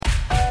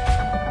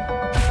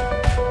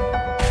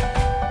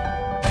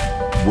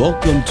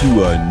Welcome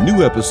to a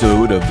new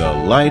episode of the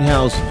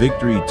Lighthouse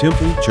Victory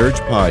Temple Church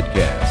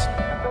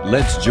Podcast.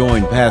 Let's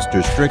join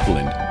Pastor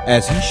Strickland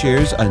as he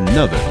shares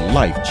another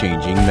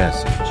life-changing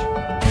message.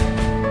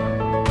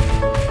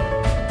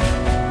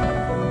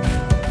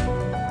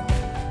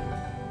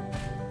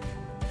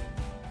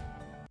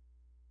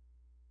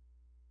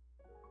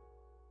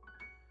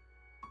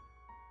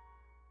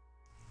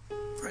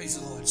 Praise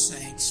the Lord,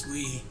 saints.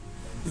 We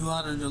do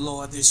honor the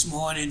Lord this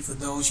morning. For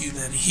those of you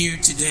that are here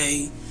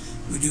today,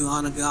 we do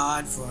honor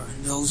God. For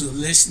those who are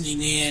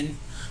listening in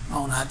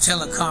on our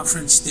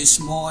teleconference this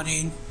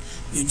morning,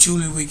 and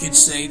truly we can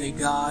say that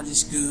God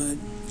is good,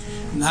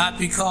 not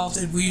because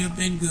that we have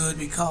been good,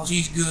 because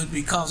He's good,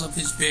 because of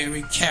His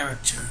very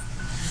character,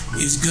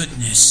 His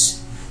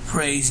goodness.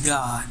 Praise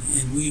God.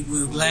 And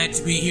we're glad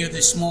to be here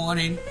this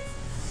morning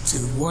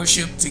to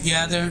worship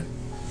together.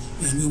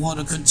 And we want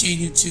to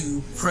continue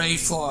to pray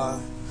for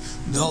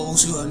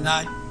those who are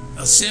not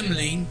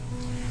assembling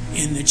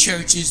in the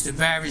churches, the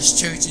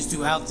various churches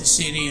throughout the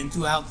city and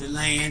throughout the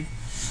land,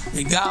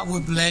 that God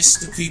would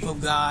bless the people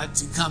of God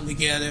to come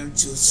together,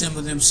 to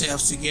assemble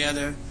themselves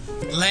together.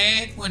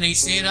 Glad when they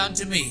said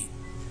unto me,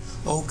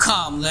 "Oh,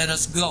 come, let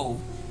us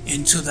go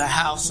into the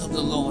house of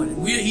the Lord." And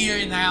we're here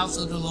in the house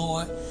of the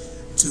Lord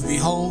to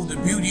behold the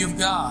beauty of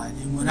God.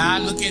 And when I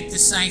look at the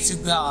saints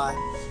of God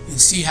and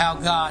see how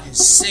God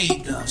has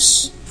saved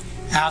us,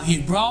 how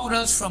He brought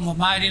us from a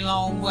mighty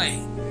long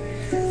way,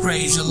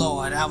 praise the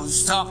Lord. I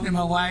was talking to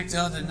my wife the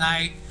other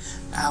night.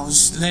 I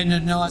was letting her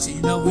know, I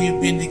said, we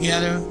have been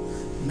together,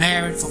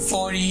 married for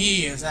 40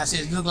 years. I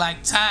said, look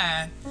like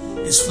time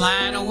is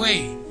flying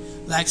away.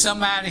 Like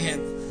somebody had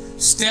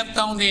stepped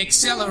on the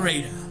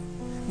accelerator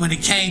when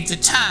it came to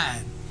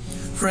time.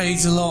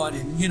 Praise the Lord.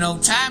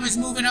 And, time is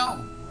moving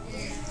on.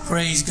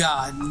 Praise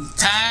God.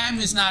 Time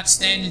is not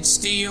standing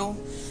still.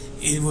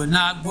 It will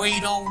not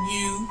wait on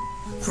you.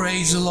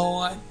 Praise the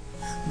Lord.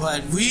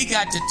 But we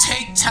got to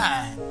take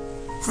time,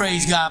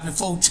 praise God,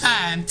 before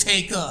time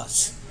take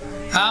us.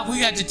 We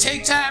got to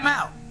take time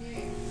out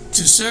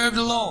to serve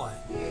the Lord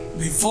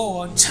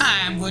before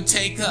time will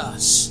take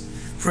us.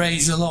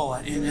 Praise the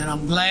Lord. And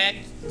I'm glad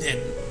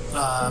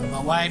that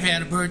my wife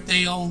had a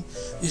birthday on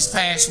this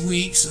past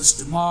week,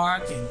 Sister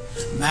Mark,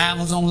 and mine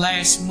was on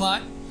last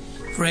month.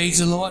 Praise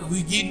the Lord.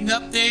 We're getting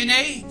up there in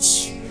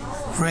age.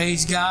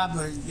 Praise God.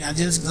 But I'm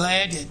just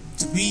glad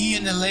to be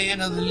in the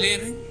land of the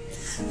living.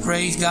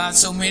 Praise God.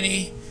 So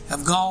many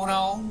have gone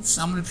on.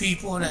 Some of the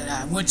people that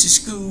I went to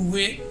school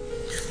with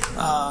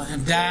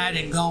have died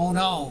and gone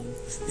on.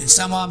 And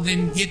some of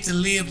them didn't get to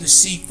live to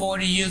see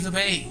 40 years of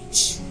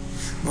age.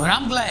 But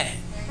I'm glad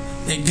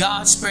that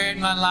God spared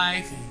my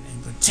life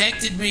and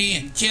protected me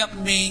and kept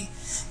me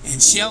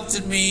and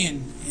sheltered me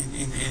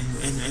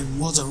and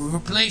was a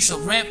place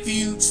of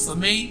refuge for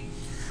me.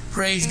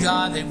 Praise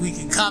God that we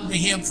can come to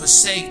Him for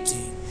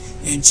safety.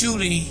 And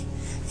truly,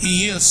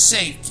 He is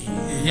safety.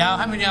 And y'all,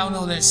 how many of y'all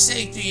know there's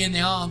safety in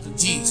the arms of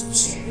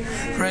Jesus?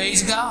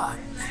 Praise God.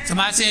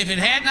 Somebody said, if it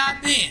had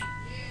not been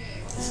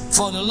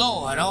for the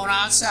Lord on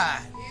our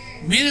side,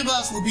 many of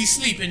us would be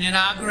sleeping in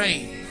our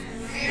grave.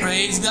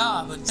 Praise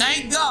God. But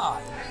thank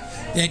God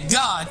that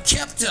God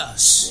kept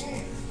us.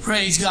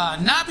 Praise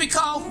God. Not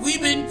because we've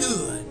been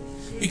good,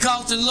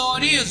 because the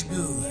Lord is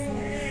good.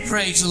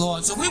 Praise the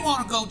Lord. So we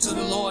want to go to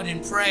the Lord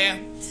in prayer.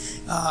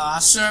 Our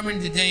sermon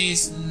today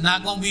is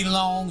not going to be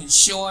long and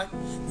short.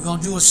 We're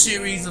going to do a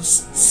series of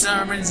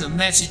sermons, of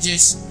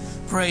messages.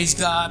 Praise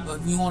God.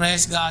 But we want to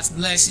ask God's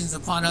blessings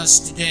upon us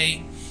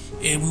today.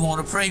 And we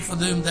want to pray for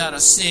them that are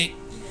sick,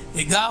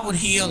 that God would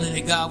heal and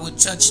that God would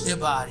touch their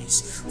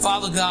bodies.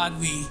 Father God,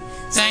 we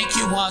thank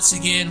you once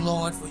again,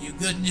 Lord, for your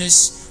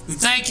goodness. We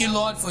thank you,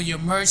 Lord, for your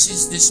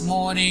mercies this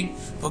morning.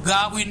 For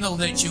God, we know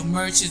that your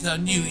mercies are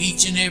new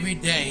each and every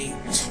day.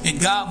 And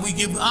God, we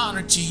give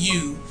honor to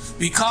you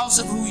because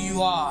of who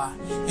you are.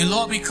 And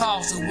Lord,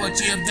 because of what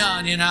you have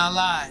done in our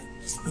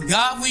lives. And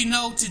God, we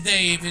know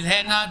today, if it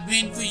had not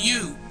been for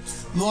you,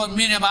 Lord,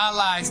 many of our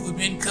lives would have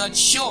been cut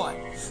short.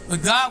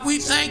 But God, we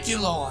thank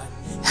you, Lord,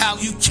 how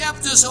you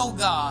kept us, oh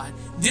God.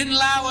 Didn't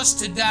allow us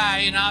to die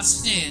in our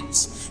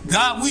sins.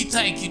 God, we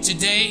thank you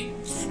today.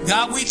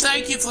 God, we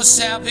thank you for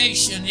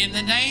salvation in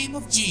the name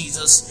of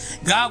Jesus.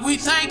 God, we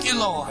thank you,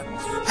 Lord,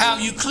 how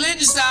you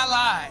cleansed our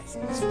lives,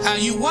 how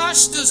you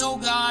washed us, oh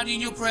God,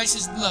 in your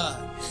precious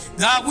blood.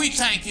 God, we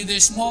thank you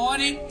this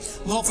morning,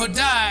 Lord, for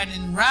dying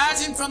and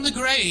rising from the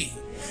grave.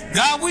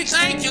 God, we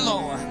thank you,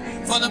 Lord,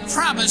 for the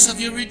promise of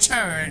your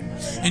return.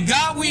 And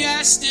God, we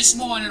ask this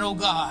morning, oh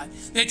God,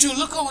 that you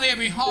look on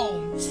every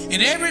home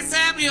and every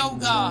family, oh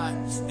God,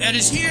 that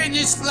is here in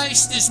this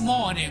place this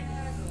morning.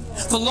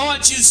 For Lord,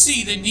 you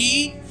see the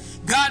need.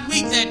 God,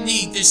 meet that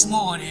need this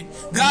morning.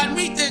 God,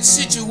 meet that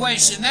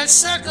situation, that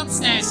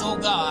circumstance, oh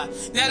God,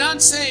 that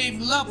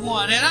unsaved loved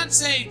one, that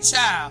unsaved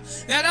child,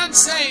 that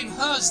unsaved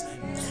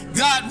husband.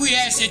 God, we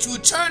ask that you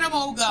would turn them,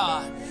 oh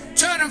God,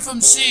 Turn them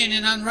from sin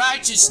and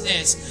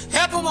unrighteousness.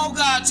 Help them, oh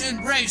God, to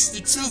embrace the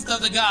truth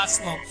of the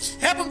gospel.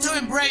 Help them to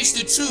embrace the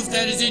truth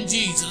that is in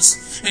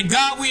Jesus. And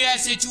God, we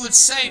ask that you would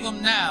save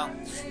them now.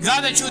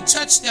 God, that you would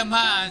touch their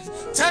minds,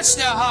 touch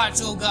their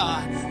hearts, oh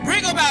God.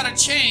 Bring about a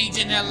change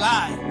in their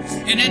life.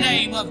 In the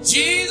name of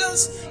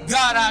Jesus,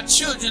 God, our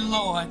children,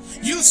 Lord,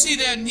 you see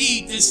their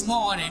need this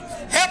morning.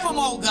 Help them,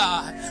 oh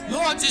God,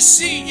 Lord, to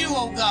see you,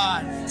 oh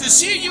God, to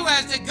see you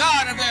as the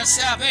God of their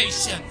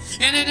salvation.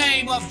 In the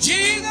name of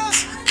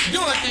Jesus,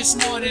 do it this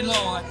morning,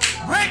 Lord.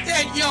 Break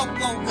that yoke,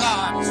 oh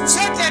God.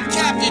 Set that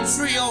captive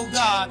free, oh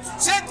God.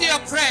 Set the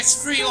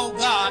oppressed free, oh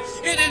God.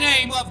 In the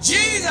name of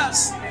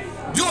Jesus,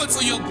 do it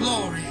for your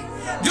glory.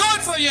 Do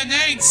it for your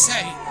name's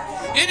sake.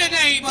 In the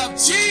name of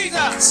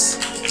Jesus,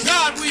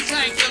 God, we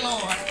thank you,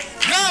 Lord.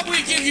 God,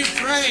 we give you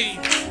praise.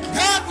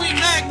 God, we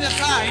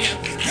magnify you.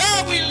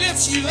 God, we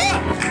lift you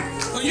up,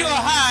 for you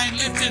are high and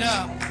lifted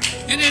up.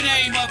 In the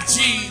name of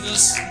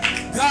Jesus,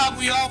 God,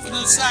 we offer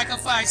the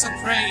sacrifice of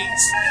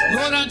praise,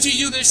 Lord, unto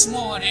you this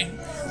morning.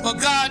 But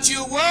God,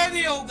 you're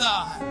worthy, oh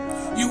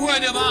God. You're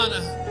worthy of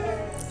honor,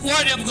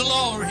 worthy of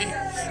glory.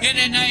 In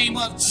the name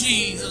of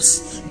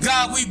Jesus,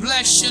 God, we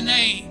bless your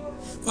name.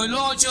 For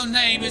Lord, your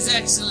name is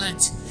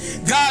excellent.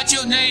 God,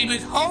 your name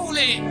is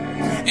holy.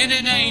 In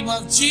the name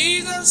of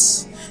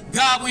Jesus,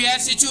 God, we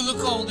ask that you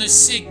look on the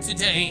sick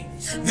today.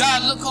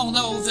 God, look on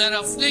those that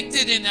are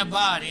afflicted in their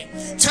body.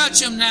 Touch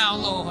them now,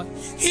 Lord.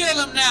 Heal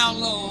them now,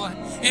 Lord.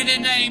 In the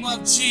name of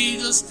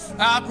Jesus,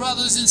 our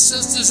brothers and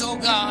sisters, oh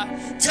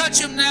God. Touch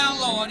them now,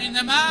 Lord, in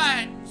the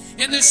mind,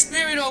 in the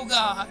spirit, oh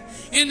God,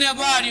 in their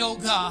body, oh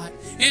God.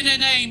 In the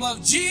name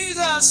of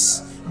Jesus,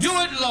 do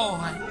it,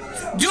 Lord.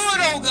 Do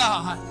it, oh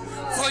God,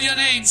 for your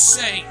name's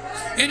sake.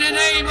 In the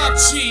name of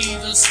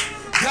Jesus,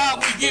 God,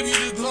 we give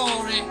you the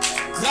glory.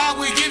 God,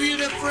 we give you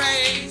the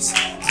praise.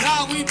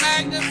 God, we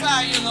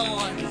magnify you,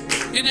 Lord.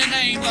 In the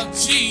name of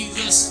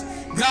Jesus,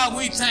 God,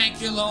 we thank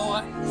you,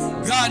 Lord.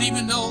 God,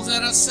 even those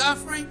that are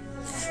suffering,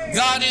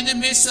 God, in the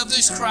midst of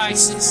this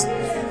crisis,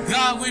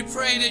 God, we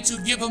pray that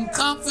you give them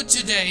comfort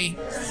today.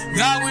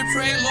 God, we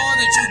pray, Lord,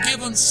 that you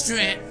give them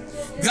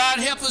strength. God,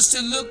 help us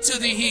to look to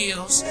the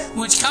hills,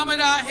 which cometh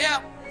our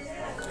help.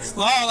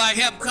 For all our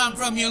help come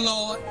from you,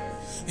 Lord.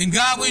 And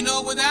God, we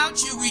know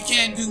without you we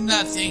can't do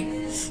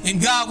nothing.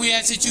 And God, we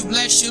ask that you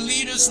bless your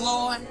leaders,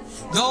 Lord,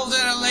 those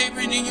that are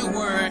laboring in your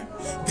word.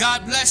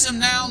 God, bless them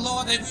now,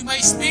 Lord, that we may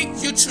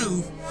speak your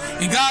truth.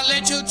 And God,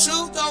 let your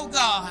truth, oh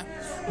God,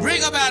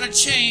 bring about a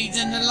change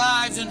in the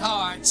lives and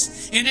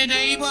hearts. In the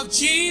name of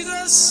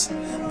Jesus,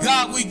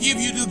 God, we give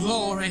you the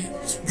glory.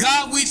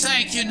 God, we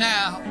thank you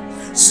now.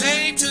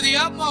 Save to the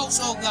utmost,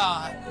 oh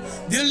God.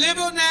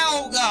 Deliver now,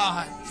 oh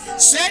God.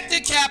 Set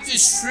the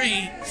captives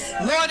free.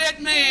 Lord,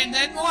 that man,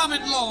 that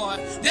woman, Lord,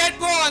 that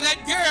boy,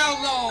 that girl,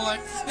 Lord,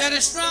 that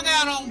is strung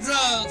out on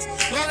drugs,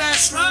 Lord, that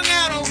is strung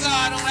out, oh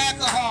God, on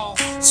alcohol.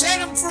 Set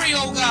them free,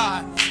 oh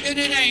God, in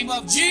the name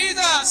of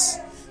Jesus.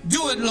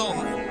 Do it,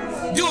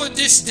 Lord. Do it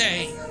this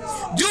day.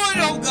 Do it,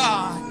 oh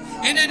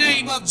God, in the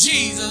name of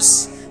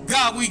Jesus.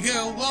 God, we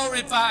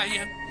glorify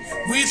you.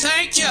 We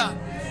thank you.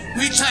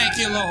 We thank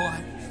you,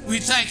 Lord. We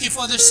thank you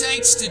for the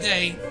saints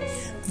today.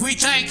 We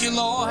thank you,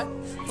 Lord,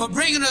 for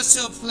bringing us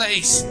to a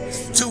place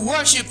to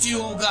worship you,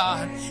 oh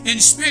God, in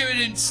spirit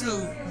and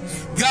truth.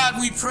 God,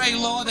 we pray,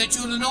 Lord, that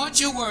you'll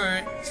anoint your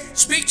word.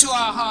 Speak to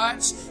our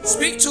hearts.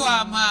 Speak to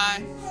our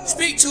mind.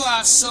 Speak to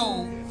our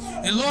soul.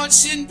 And Lord,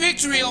 send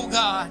victory, oh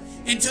God,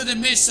 into the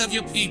midst of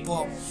your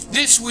people.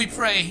 This we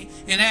pray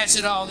and ask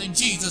it all in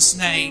Jesus'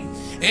 name.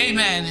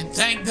 Amen. And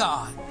thank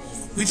God.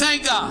 We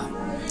thank God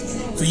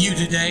for you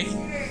today.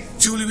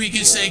 Truly we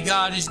can say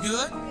God is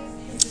good.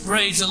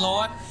 Praise the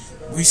Lord.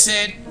 We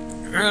said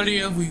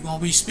earlier we're going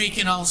to be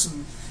speaking on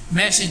some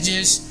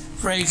messages.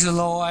 Praise the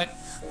Lord.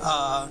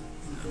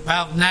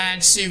 About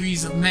 9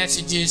 series of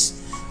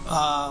messages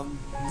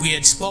we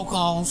had spoke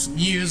on some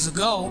years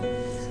ago.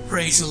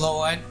 Praise the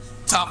Lord.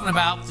 Talking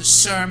about the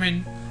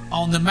Sermon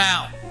on the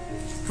Mount.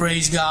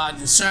 Praise God.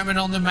 The Sermon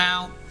on the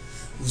Mount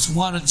was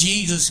one of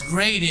Jesus'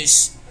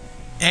 greatest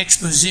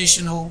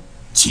expositional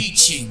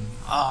teaching,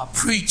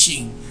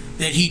 preaching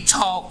that he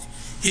taught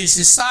his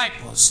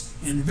disciples.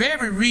 And the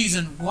very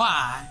reason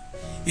why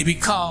is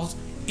because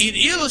it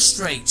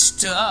illustrates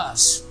to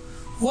us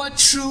what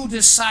true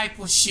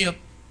discipleship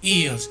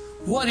is.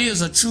 What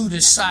is a true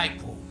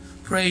disciple?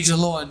 Praise the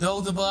Lord.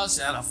 Those of us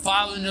that are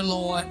following the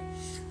Lord,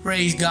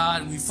 praise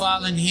God, we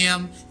following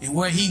him, and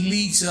where he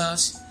leads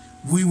us,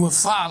 we will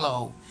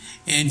follow.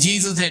 And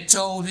Jesus had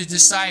told his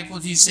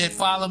disciples, he said,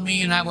 follow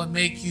me and I will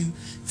make you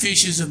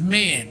fishers of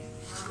men.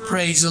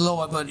 Praise the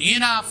Lord. But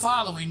in our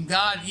following,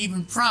 God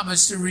even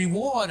promised to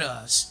reward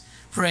us.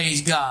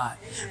 Praise God.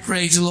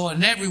 Praise the Lord.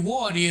 And that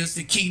reward is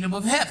the kingdom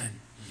of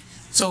heaven.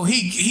 So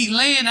he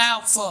laying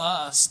out for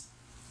us,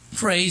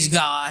 praise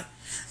God,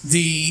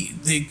 the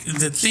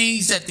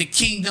things that the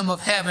kingdom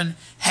of heaven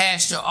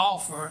has to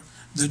offer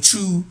the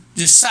true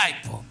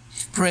disciple.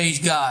 Praise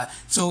God.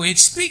 So it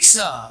speaks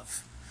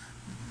of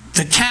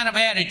the kind of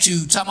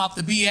attitude, talking about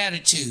the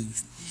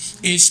Beatitudes.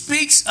 It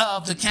speaks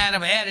of the kind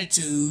of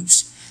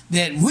attitudes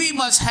that we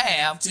must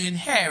have to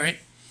inherit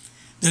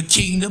the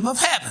kingdom of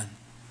heaven.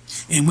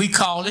 And we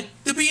call it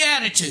the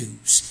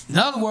Beatitudes. In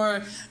other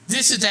words,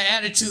 this is the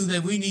attitude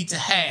that we need to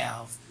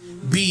have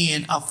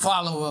being a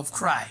follower of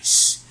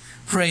Christ.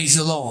 Praise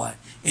the Lord.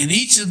 In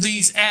each of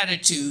these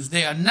attitudes,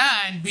 there are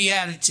 9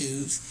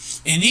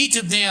 Beatitudes, and each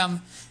of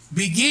them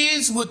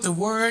begins with the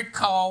word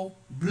called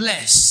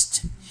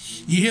blessed.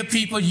 You hear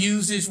people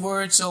use this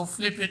word so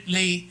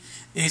flippantly.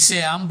 They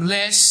say, I'm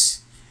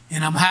blessed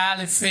and I'm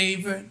highly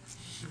favored.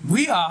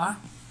 We are,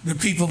 the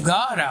people of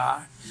God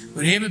are,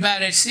 but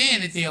everybody that's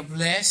saying that they are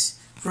blessed,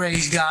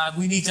 praise God,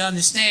 we need to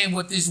understand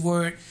what this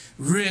word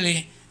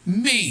really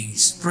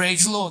means.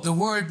 Praise the Lord. The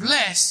word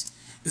blessed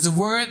is a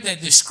word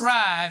that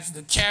describes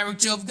the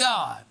character of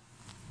God.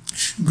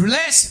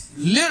 Blessed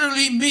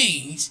literally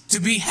means to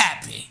be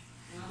happy.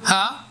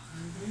 Huh?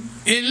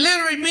 It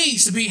literally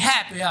means to be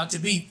happy or to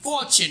be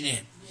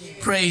fortunate.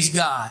 Praise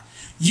God.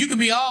 You can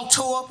be all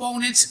tore up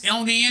on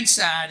the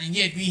inside and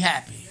yet be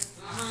happy.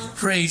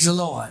 Praise the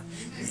Lord.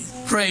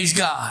 Praise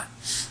God.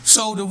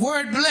 So the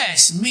word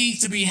blessed means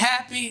to be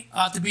happy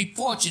or to be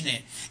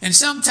fortunate. And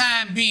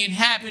sometimes being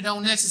happy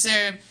don't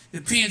necessarily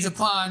depends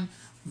upon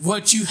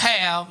what you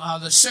have or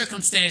the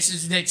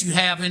circumstances that you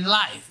have in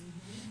life.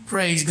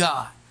 Praise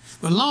God.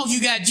 But as long as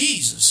you got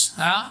Jesus,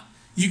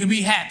 you can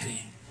be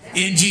happy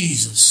in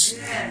Jesus.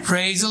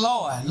 Praise the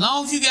Lord. As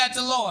long as you got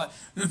the Lord.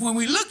 When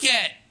we look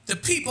at the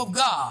people of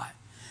God,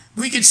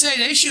 we can say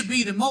they should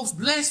be the most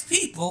blessed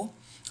people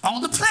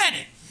on the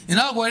planet. In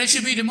other words, they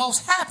should be the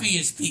most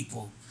happiest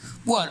people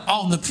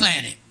on the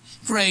planet.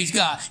 Praise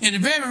God. And the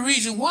very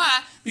reason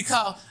why,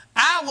 because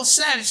our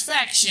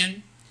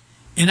satisfaction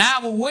and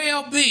our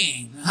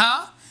well-being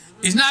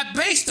is not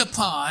based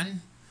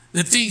upon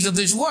the things of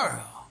this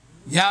world.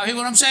 Y'all hear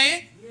what I'm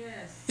saying?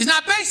 Yes. It's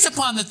not based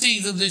upon the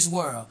things of this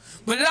world,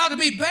 but it ought to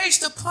be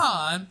based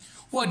upon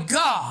what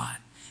God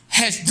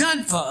has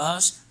done for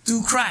us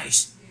through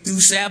Christ, through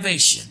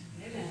salvation.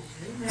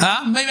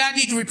 Maybe I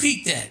need to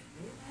repeat that.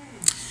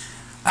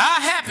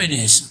 Our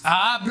happiness,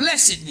 our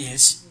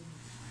blessedness,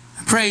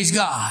 praise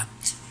God,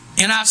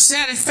 and our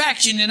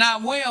satisfaction and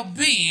our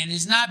well-being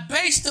is not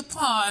based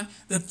upon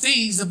the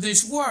things of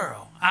this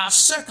world, our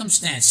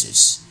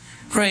circumstances,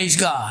 praise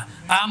God,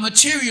 our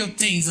material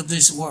things of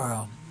this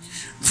world,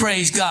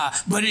 praise God.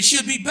 But it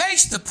should be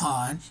based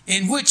upon,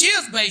 and which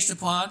is based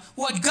upon,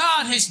 what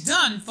God has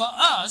done for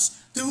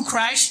us through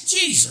Christ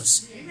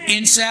Jesus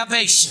in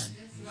salvation.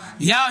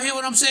 Y'all hear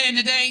what I'm saying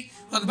today?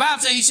 Well, the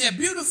Bible says, he said,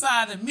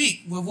 beautify the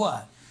meek with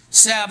what?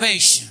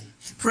 Salvation.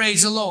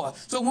 Praise the Lord.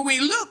 So when we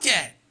look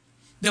at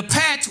the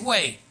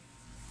pathway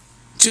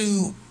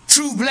to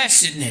true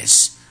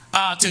blessedness,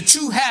 to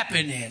true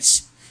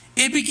happiness,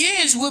 it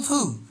begins with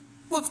who?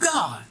 With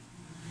God.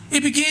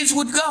 It begins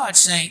with God,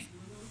 saint.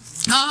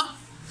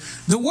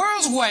 The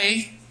world's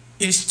way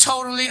is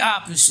totally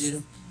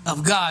opposite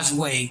of God's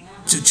way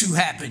to true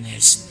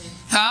happiness.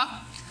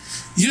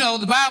 You know,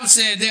 the Bible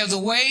said there's a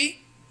way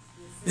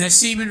that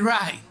seemeth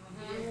right.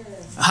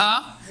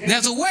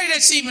 There's a way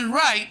that seemeth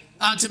right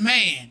unto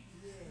man.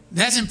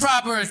 That's in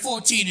Proverbs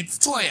 14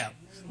 and 12.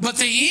 But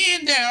the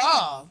end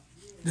thereof,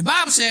 the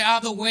Bible said,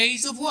 are the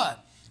ways of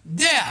what?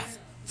 Death.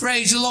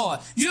 Praise the Lord.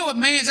 You know what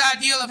man's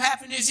ideal of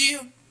happiness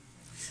is?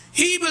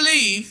 He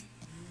believed,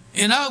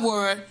 in other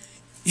words,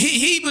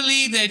 he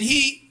believed that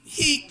he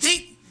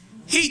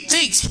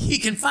thinks he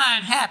can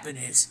find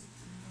happiness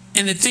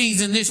in the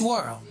things in this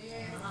world.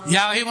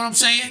 Y'all hear what I'm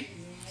saying?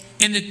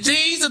 In the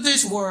things of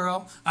this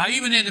world, or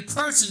even in the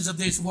persons of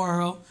this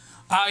world,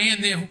 or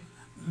in the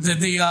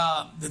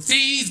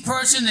things,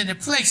 person, and the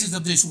places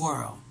of this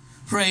world.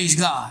 Praise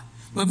God.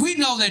 But we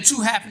know that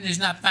true happiness is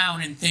not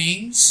found in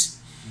things.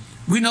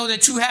 We know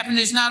that true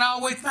happiness is not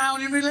always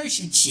found in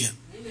relationship.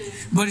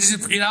 But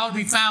it ought to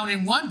be found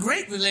in one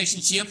great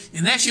relationship,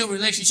 and that's your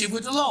relationship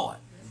with the Lord.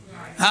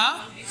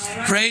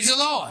 Praise the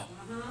Lord.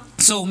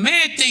 So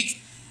man thinks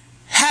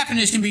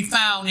happiness can be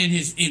found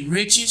in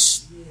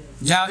riches.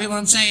 Y'all hear what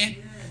I'm saying?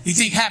 You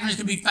think happiness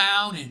can be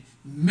found in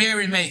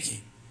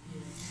merrymaking.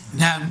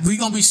 Now, we're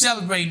going to be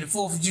celebrating the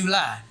 4th of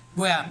July.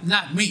 Well,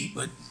 not me,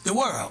 but the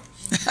world.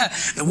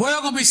 The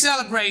world going to be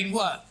celebrating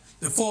what?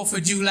 The 4th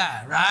of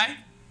July, right?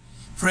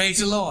 Praise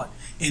the Lord.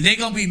 And they're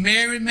going to be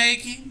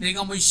merrymaking. They're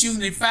going to be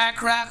shooting their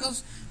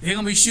firecrackers. They're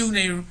going to be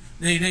shooting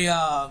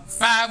their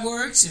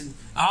fireworks and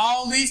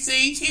all these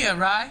things here,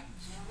 right?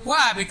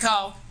 Why?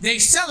 Because they're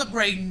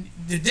celebrating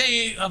the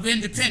Day of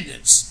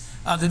Independence,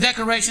 the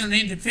Declaration of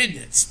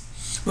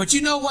Independence. But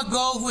you know what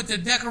goes with the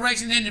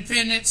Declaration of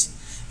Independence?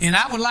 And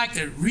I would like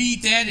to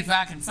read that if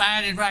I can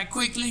find it right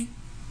quickly.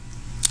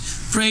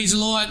 Praise the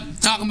Lord.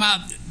 Talking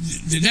about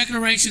the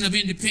Declaration of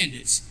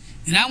Independence.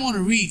 And I want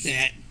to read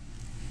that.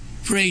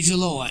 Praise the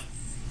Lord.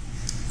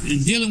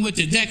 In dealing with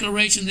the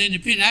Declaration of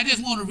Independence, I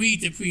just want to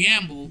read the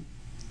preamble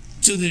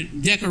to the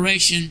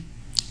Declaration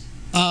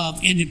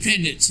of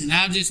Independence. And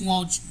I just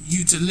want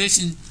you to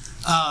listen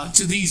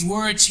to these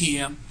words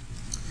here.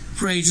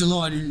 Praise the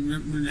Lord.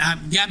 And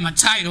I've got my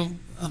title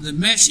of the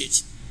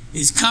message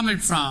is coming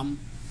from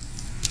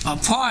a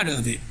part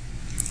of it.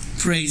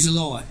 Praise the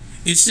Lord.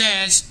 It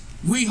says,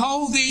 we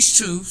hold these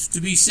truths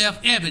to be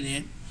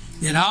self-evident,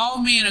 that all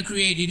men are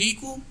created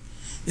equal,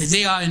 that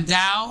they are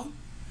endowed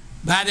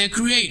by their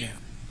Creator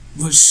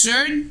with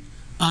certain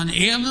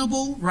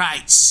unalienable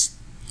rights,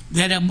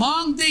 that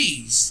among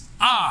these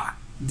are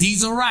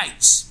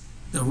rights: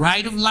 the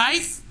right of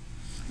life,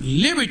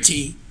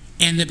 liberty,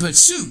 and the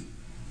pursuit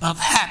of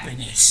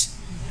happiness.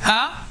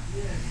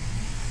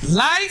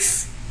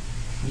 Life,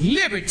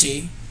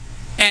 liberty,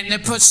 and the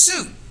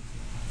pursuit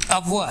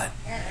of what?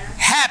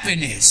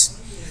 Happiness.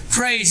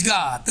 Praise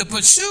God. The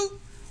pursuit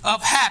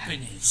of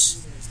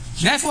happiness.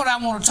 That's what I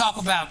want to talk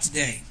about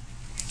today.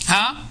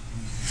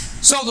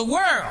 So the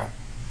world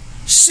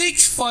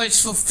seeks for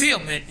its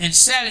fulfillment and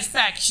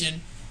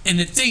satisfaction in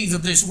the things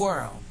of this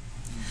world.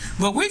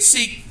 But we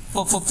seek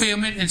for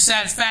fulfillment and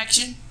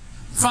satisfaction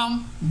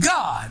from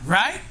God,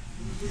 right?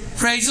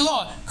 Praise the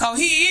Lord. Because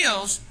He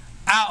is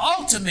our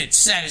ultimate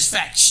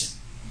satisfaction.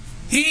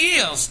 He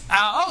is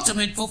our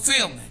ultimate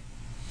fulfillment.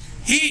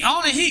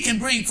 Only He can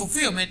bring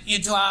fulfillment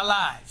into our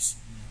lives.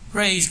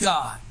 Praise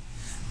God.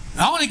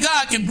 Only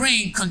God can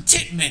bring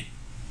contentment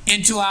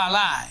into our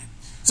lives.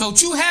 So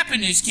true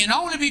happiness can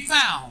only be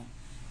found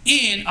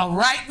in a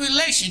right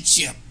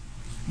relationship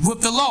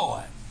with the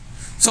Lord.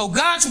 So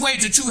God's way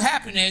to true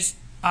happiness,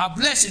 our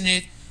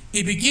blessedness,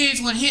 it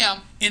begins with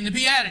Him in the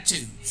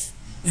Beatitudes.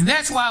 And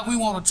that's why we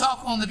want to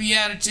talk on the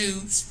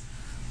Beatitudes.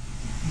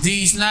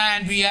 These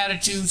 9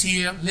 Beatitudes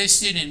here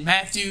listed in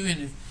Matthew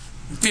in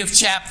the 5th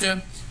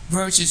chapter,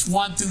 verses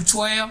 1 through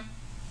 12.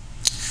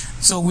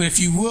 So if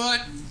you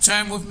would,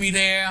 turn with me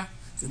there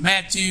to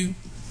Matthew,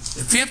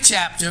 the 5th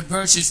chapter,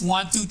 verses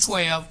 1 through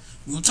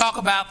 12. We'll talk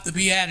about the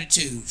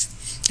Beatitudes.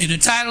 And the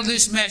title of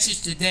this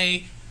message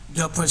today,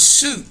 The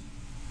Pursuit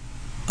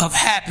of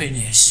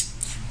Happiness.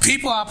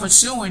 People are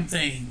pursuing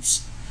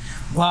things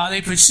while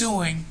they're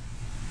pursuing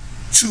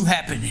true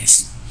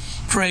happiness.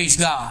 Praise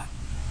God.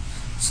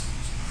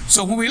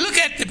 So when we look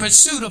at the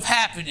pursuit of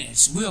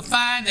happiness, we'll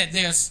find that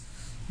there's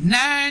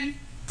 9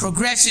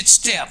 progressive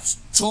steps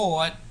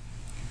toward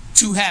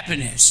true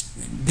happiness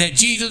that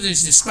Jesus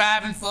is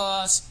describing for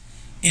us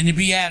in the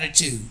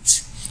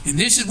Beatitudes. And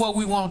this is what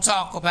we want to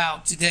talk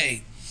about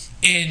today.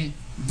 In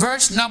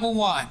verse number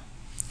 1,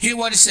 hear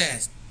what it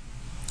says.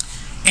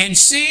 And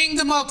seeing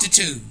the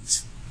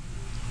multitudes,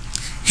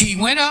 He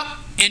went up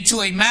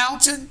into a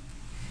mountain,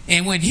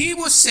 and when He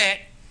was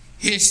set,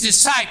 His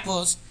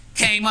disciples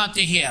came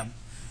unto Him.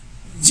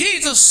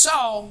 Jesus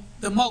saw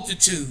the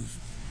multitudes.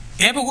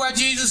 Everywhere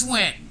Jesus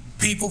went,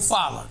 people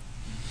followed.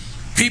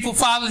 People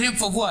followed Him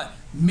for what?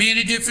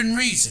 Many different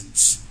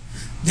reasons.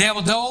 There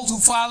were those who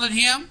followed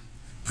Him,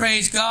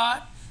 praise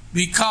God,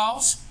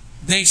 because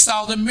they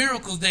saw the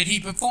miracles that He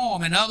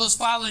performed, and others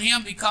followed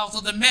Him because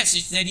of the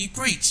message that He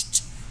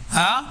preached.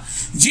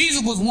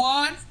 Jesus was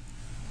one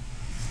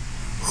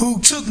who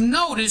took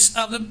notice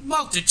of the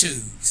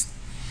multitudes.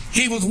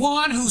 He was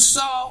one who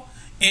saw,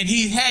 and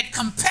He had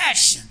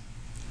compassion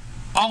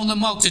on the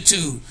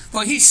multitude.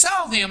 For He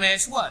saw them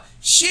as what?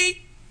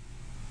 Sheep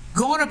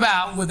going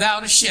about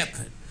without a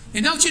shepherd.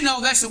 And don't you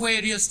know that's the way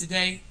it is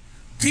today?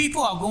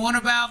 People are going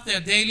about their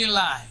daily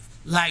life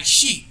like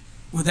sheep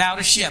without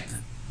a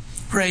shepherd.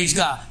 Praise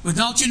God. But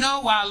don't you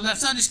know, while the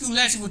Sunday school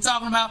lesson we're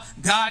talking about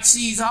God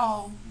sees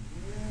all.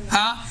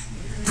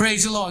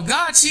 Praise the Lord.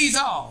 God sees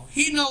all.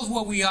 He knows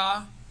what we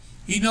are.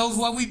 He knows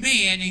what we've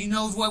been, and He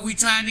knows what we're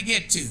trying to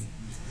get to.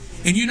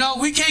 And you know,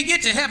 we can't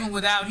get to heaven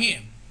without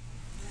Him.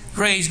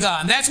 Praise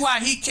God. And that's why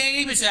He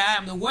came and said, I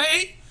am the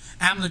way,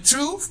 I'm the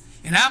truth,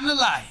 and I'm the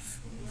life.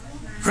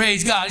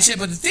 Praise God. He said,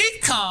 but the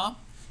thief come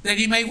that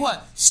he may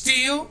what?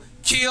 Steal,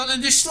 kill,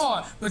 and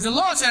destroy. But the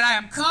Lord said, I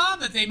am come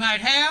that they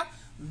might have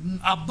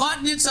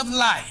abundance of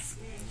life.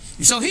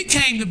 And so He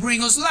came to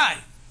bring us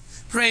life.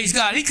 Praise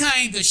God. He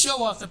came to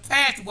show us the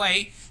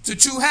pathway to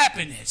true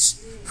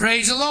happiness.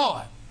 Praise the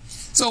Lord.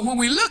 So when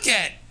we look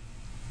at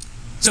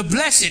the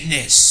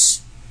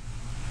blessedness,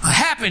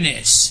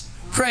 happiness,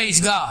 praise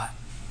God,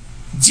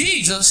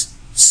 Jesus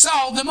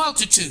saw the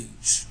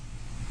multitudes.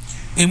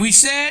 And we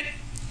said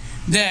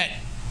that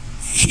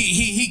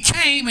he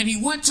came and He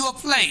went to a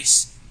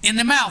place in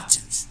the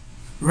mountains,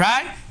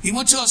 right? He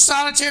went to a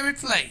solitary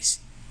place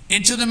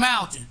into the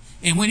mountain.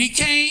 And when He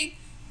came,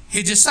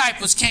 His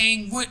disciples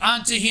came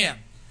unto Him.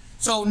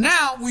 So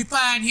now we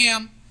find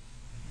Him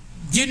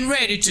getting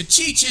ready to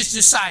teach His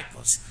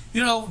disciples.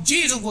 You know,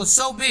 Jesus was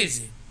so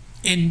busy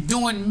in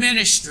doing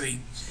ministry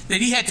that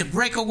He had to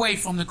break away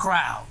from the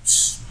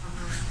crowds.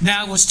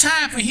 Now it was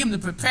time for Him to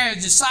prepare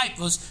His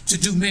disciples to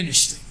do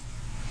ministry.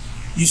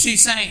 You see,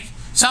 saints,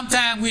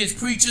 sometimes we as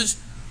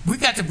preachers, we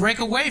got to break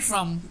away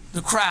from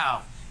the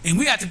crowd, and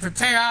we got to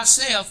prepare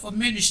ourselves for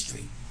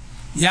ministry.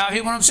 Y'all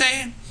hear what I'm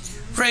saying?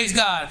 Praise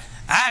God.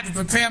 I had to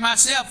prepare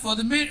myself for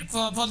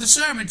the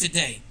sermon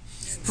today.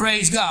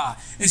 Praise God.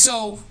 And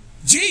so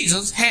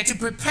Jesus had to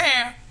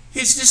prepare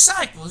His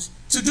disciples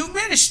to do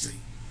ministry.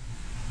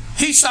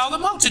 He saw the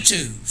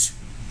multitudes.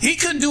 He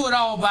couldn't do it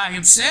all by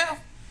Himself.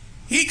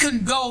 He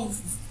couldn't go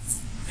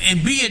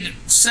and be in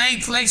the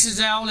same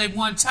places all at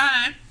one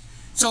time.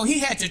 So He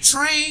had to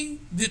train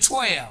the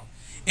 12.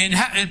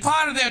 And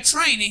part of their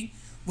training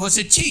was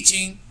the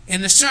teaching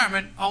in the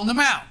Sermon on the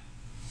Mount.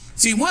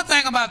 See, one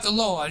thing about the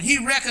Lord,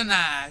 he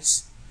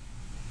recognized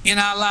in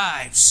our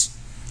lives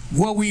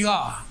where we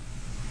are.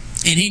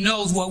 And he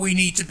knows what we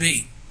need to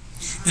be.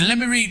 And let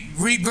me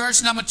read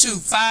verse number 2,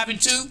 5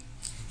 and 2.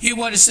 Hear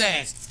what it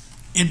says.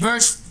 In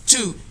verse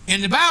 2,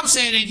 and the Bible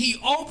said, and he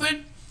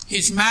opened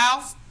his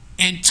mouth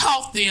and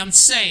taught them,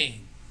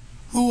 saying,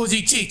 who was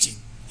he teaching?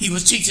 He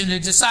was teaching the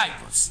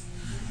disciples.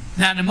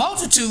 Now the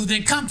multitude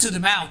then come to the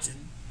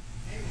mountain.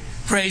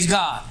 Praise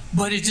God.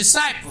 But his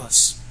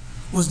disciples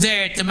was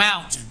there at the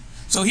mountain.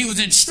 So he was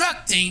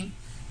instructing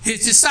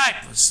his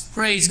disciples.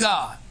 Praise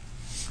God.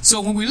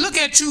 So when we look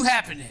at true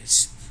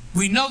happiness,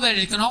 we know that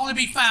it can only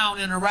be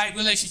found in a right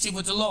relationship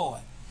with the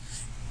Lord.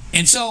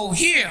 And so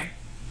here,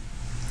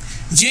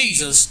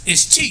 Jesus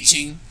is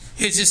teaching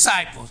his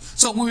disciples.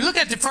 So when we look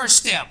at the first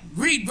step,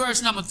 read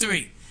verse number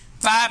 3,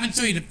 5 and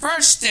 3. The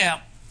first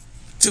step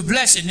to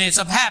blessedness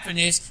of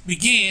happiness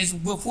begins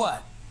with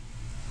what?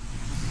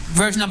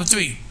 Verse number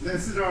 3.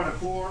 Blessed are the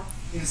poor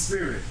in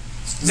spirit.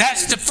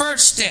 That's the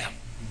first step.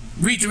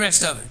 Read the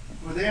rest of it.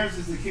 For theirs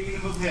is the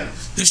kingdom of heaven.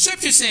 The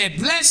scripture said,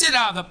 blessed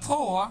are the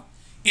poor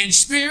in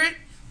spirit,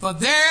 for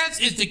theirs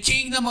is the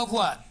kingdom of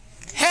what?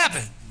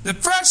 Heaven. The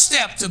first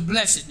step to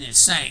blessedness,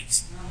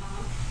 saints,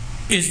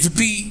 is to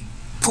be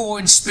poor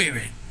in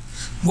spirit.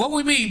 What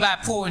we mean by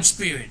poor in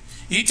spirit?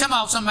 You ain't talking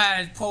about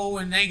somebody that's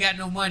poor and they ain't got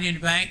no money in the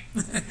bank.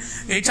 You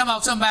ain't talking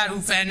about somebody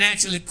who's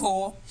financially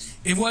poor.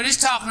 And what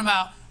it's talking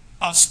about,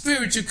 a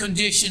spiritual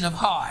condition of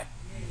heart.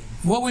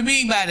 What we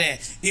mean by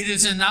that? It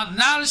is an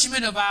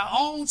acknowledgement of our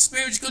own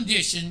spiritual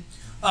condition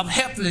of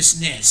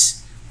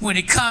helplessness when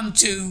it comes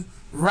to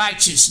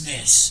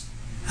righteousness.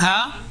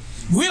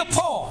 We're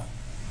poor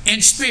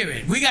in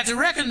spirit. We got to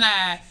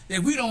recognize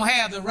that we don't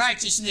have the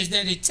righteousness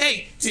that it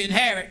takes to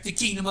inherit the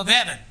kingdom of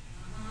heaven.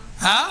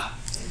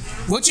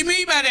 What you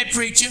mean by that,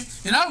 preacher?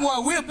 In other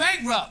words, we're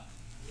bankrupt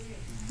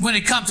when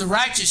it comes to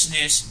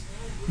righteousness.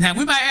 Now,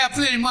 we might have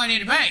plenty of money in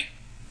the bank,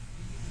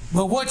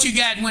 but what you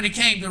got when it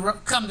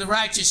come to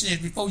righteousness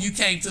before you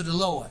came to the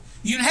Lord?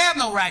 You didn't have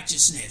no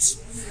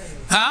righteousness.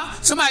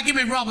 Somebody give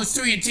me Romans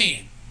 3 and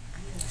 10.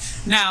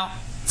 Now,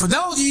 for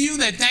those of you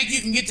that think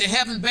you can get to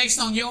heaven based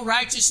on your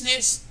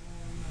righteousness,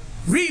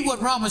 read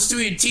what Romans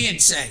 3 and 10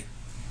 say.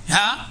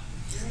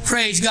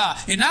 Praise God.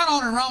 And not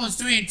only Romans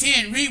 3 and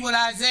 10, read what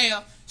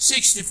Isaiah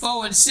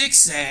 64 and 6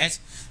 says.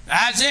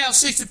 Isaiah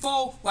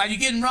 64, while you're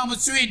getting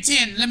Romans 3 and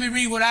 10, let me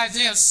read what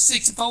Isaiah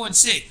 64 and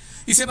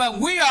 6. He said, but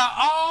we are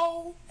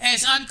all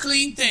as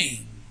unclean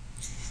things,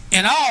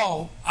 and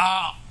all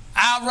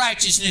our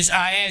righteousness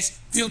are as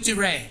filthy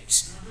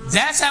rags.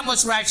 That's how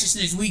much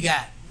righteousness we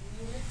got.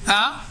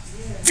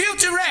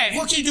 Filthy rags.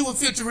 What can you do with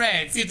filthy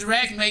rags? Filthy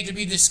rags made to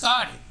be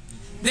discarded.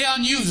 They're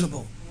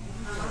unusable.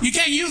 You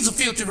can't use a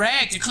filthy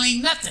rag to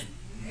clean nothing.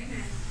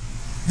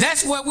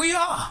 That's what we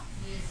are.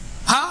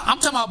 I'm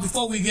talking about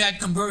before we got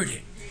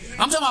converted.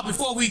 I'm talking about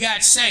before we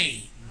got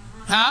saved.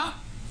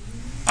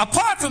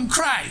 Apart from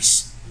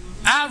Christ,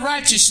 our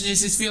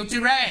righteousness is filthy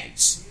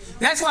rags.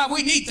 That's why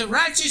we need the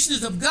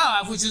righteousness of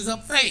God, which is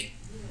of faith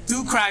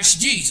through Christ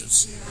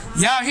Jesus.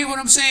 Y'all hear what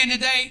I'm saying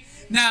today?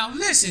 Now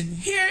listen,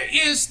 here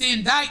is the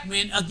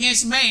indictment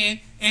against man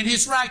and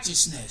his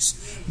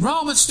righteousness.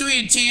 Romans 3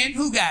 and 10,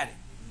 who got it?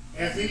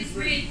 As it is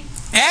written.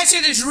 As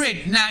it is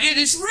written. Now it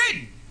is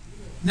written.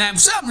 Now if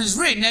something is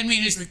written, that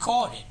means it's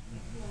recorded.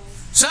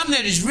 Something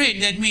that is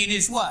written, that means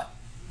it's what?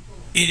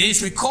 It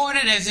is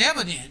recorded as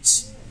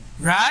evidence.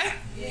 Right?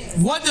 Yes.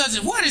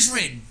 What is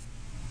written?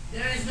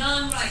 There is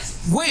none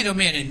righteous. Wait a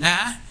minute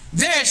now.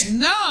 There's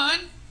none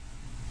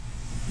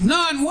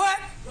what?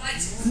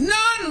 Righteous.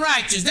 None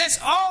righteous. That's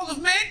all of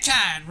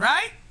mankind,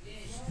 right?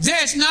 Yes.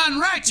 There's none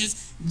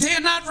righteous. They're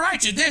not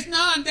righteous. There's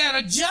none that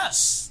are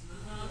just.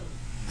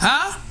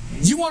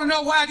 You want to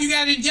know why you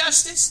got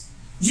injustice?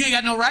 You ain't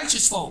got no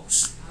righteous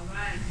folks. All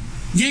right.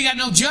 You ain't got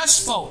no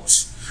just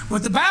folks.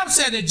 But the Bible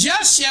said the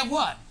just shall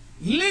what?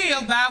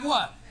 Live by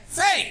what?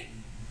 Faith.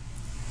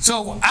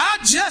 So our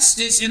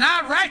justice and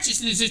our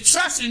righteousness is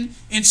trusting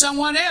in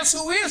someone else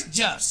who is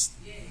just.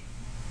 Yeah.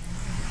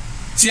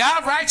 See,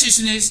 our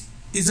righteousness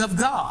is of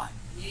God.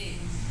 Yeah.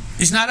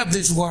 It's not of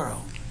this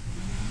world.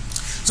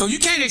 So you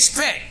can't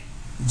expect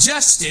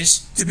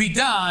justice to be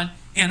done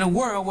in a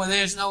world where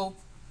there's no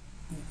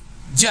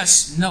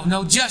justice.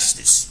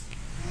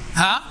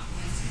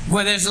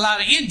 Where there's a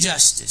lot of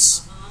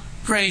injustice.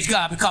 Praise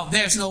God, because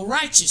there's no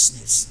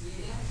righteousness.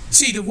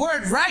 See, the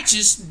word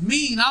righteous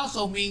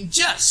also means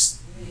just.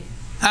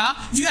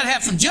 You got to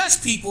have some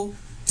just people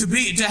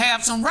to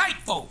have some right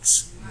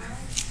folks.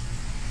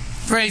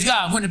 Praise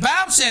God. When the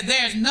Bible said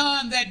there's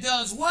none that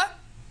does what?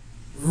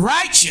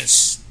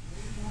 Righteous.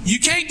 You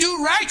can't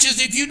do righteous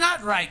if you're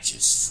not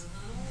righteous.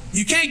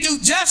 You can't do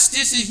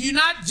justice if you're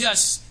not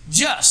just.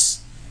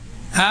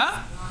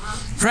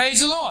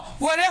 Praise the Lord.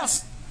 What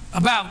else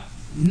about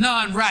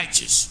none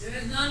righteous? There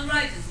is none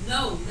righteous.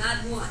 No, not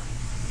one.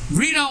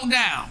 Read on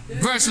down.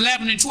 Verse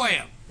 11 and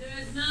 12. There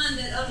is none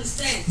that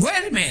understands.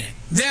 Wait a minute.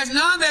 There's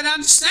none that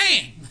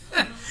understand.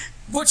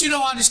 What you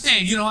don't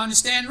understand? You don't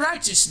understand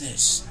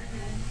righteousness.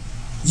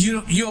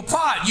 You're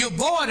part. You're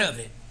bored of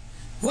it.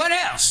 What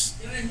else?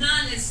 There is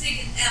none that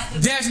seeketh after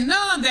There's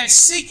none that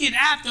seeketh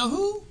after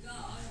who?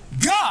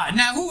 God.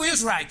 Now, who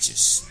is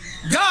righteous?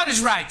 God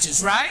is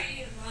righteous,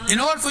 right? In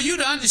order for you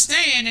to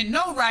understand and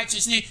know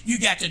righteousness, you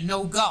got to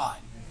know God.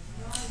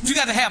 You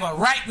got to have a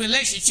right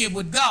relationship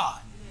with God.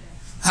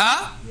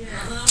 Huh?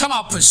 Talking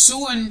about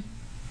pursuing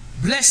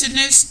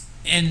blessedness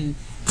and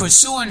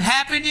pursuing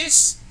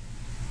happiness.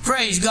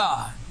 Praise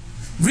God.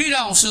 Read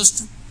on,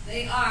 sister.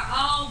 They are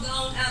all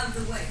gone out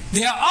of the way.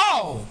 They are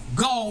all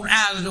gone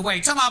out of the way.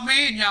 Talking about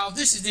man, y'all,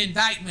 this is the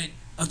indictment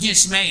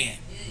against man.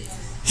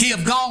 He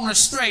have gone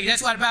astray.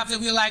 That's why the Bible says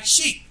we're like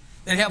sheep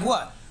that have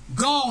what?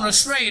 Gone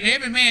astray. And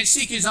every man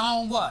seek his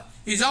own what?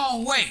 His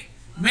own way.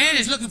 Man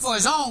is looking for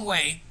his own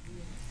way.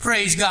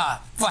 Praise God.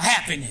 For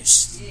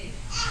happiness.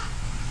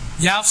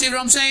 Y'all see what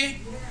I'm saying?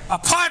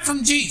 Apart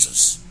from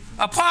Jesus.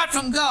 Apart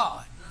from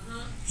God.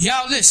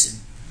 Y'all listen.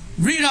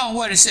 Read on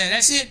what it says.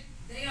 That's it.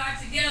 They are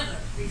together,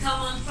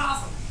 become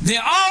unprofitable. They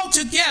all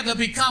together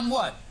become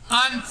what?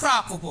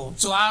 Unprofitable.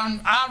 So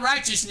our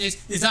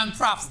righteousness is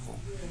unprofitable.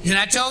 And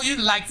I told you,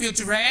 like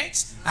filthy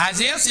rags.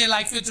 Isaiah said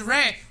like filthy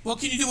rag. What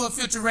can you do with a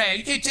filthy rag?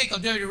 You can't take a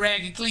dirty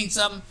rag and clean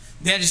something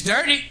that is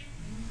dirty.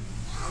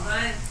 All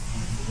right?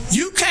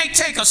 You can't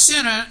take a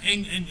sinner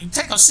and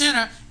take a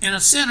sinner and a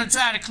sinner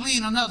try to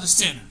clean another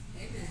sinner.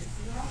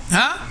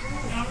 Huh?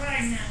 All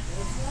right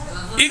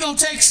now. It's going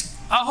to take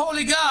a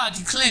holy God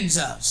to cleanse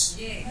us.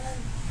 Yeah.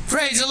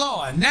 Praise the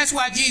Lord. And that's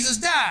why Jesus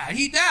died.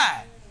 He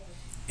died.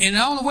 And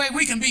the only way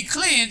we can be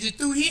cleansed is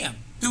through him,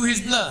 through his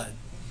blood.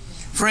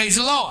 Praise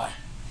the Lord.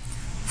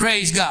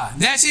 Praise God.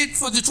 That's it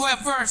for the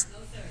 12th verse. No,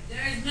 sir.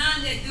 There is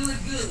none that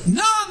doeth good.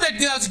 None that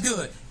does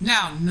good.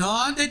 Now,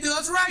 none that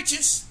does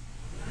righteous.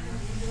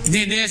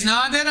 Then there's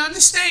none that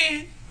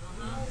understand.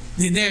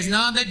 Then there's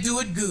none that do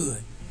it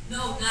good.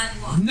 No, not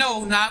one.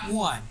 No, not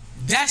one.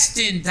 That's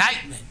the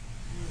indictment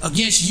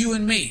against you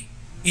and me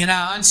in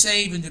our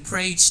unsaved and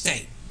depraved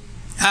state.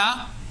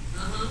 Huh?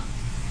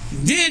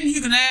 Then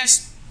you can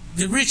ask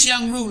the rich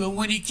young ruler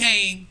when he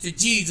came to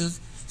Jesus,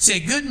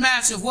 said, "Good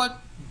master, what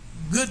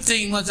good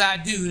thing must I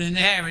do to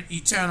inherit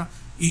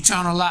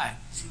eternal life?"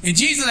 And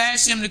Jesus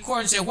asked him the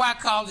question, said, "Why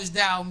callest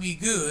thou me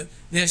good?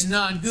 There's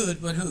none good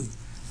but who?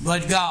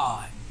 But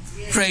God."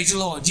 Yes. Praise the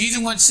Lord.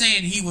 Jesus wasn't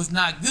saying he was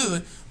not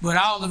good, but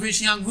all the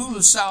rich young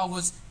ruler saw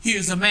was,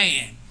 here's a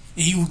man.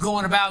 And he was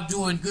going about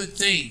doing good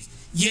things.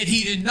 Yet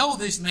he didn't know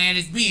this man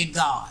as being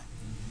God.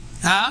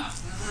 Huh?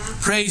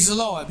 Praise the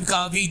Lord.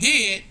 Because if he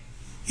did,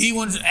 he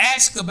would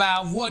ask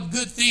about what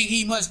good thing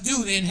he must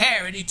do to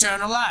inherit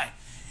eternal life.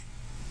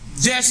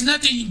 There's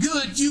nothing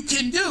good you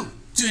can do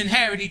to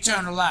inherit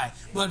eternal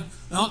life. But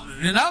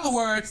in other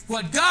words,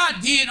 what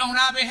God did on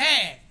our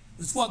behalf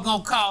is what's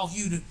going to cause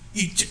you to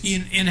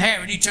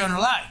inherit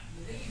eternal life.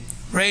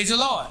 Praise the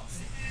Lord.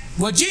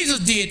 What Jesus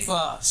did for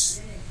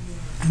us.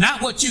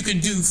 Not what you can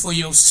do for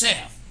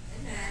yourself,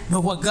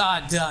 but what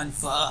God done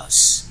for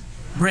us.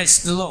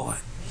 Bless the Lord.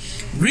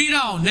 Read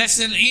on. That's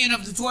the end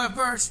of the 12th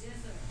verse.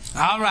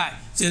 All right.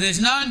 So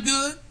there's none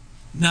good,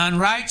 none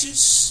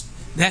righteous.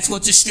 That's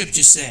what the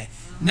scripture said.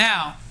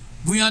 Now,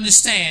 we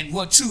understand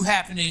what true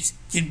happiness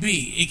can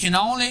be. It can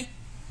only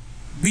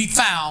be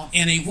found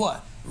in a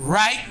what?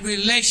 Right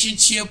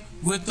relationship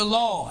with the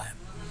Lord.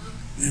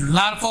 And a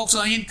lot of folks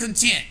are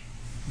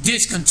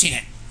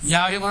discontent.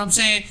 Y'all hear what I'm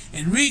saying?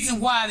 And the reason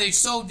why they're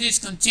so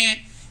discontent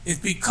is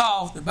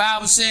because the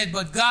Bible said,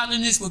 but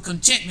godliness with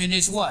contentment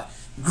is what?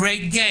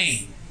 Great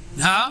gain.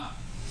 Huh?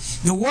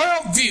 The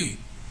world view.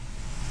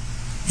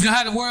 You know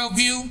how the world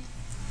view?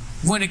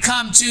 When it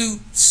comes to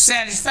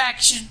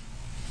satisfaction,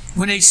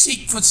 when they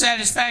seek for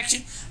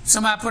satisfaction,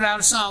 somebody put out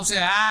a song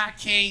saying, I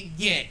can't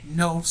get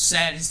no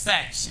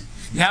satisfaction.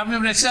 Y'all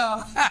remember that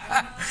song?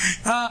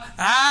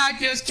 I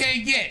just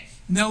can't get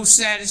no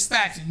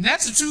satisfaction. And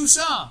that's a true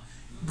song.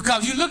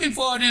 Because you're looking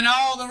for it in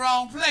all the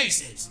wrong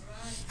places.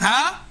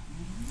 Huh?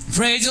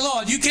 Praise the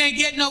Lord. You can't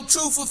get no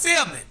true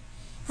fulfillment.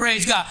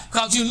 Praise God.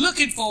 Because you're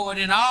looking for it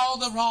in all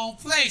the wrong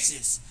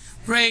places.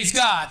 Praise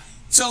God.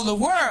 So the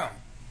world,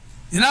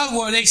 in other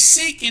words, they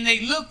seek and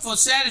they look for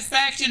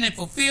satisfaction and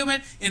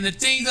fulfillment in the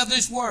things of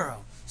this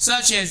world.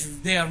 Such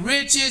as their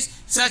riches,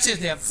 such as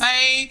their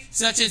fame,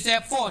 such as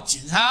their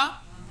fortunes. Huh?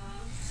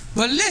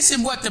 But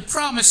listen what the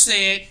promise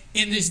said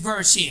in this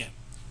verse here.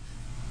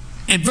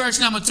 In verse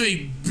number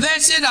 3,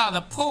 blessed are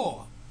the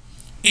poor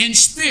in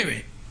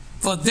spirit,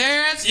 for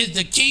theirs is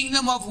the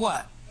kingdom of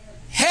what?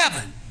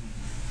 Heaven.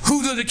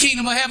 Who do the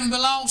kingdom of heaven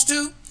belongs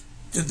to?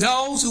 To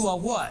those who are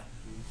what?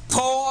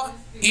 Poor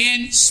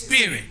in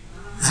spirit.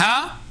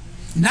 Huh?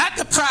 Not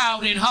the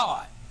proud in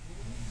heart,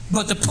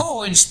 but the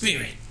poor in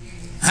spirit.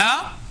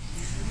 Huh?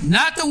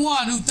 Not the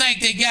one who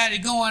think they got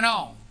it going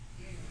on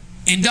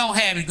and don't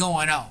have it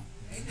going on.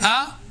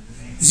 Huh?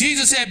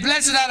 Jesus said,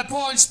 blessed are the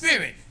poor in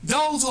spirit,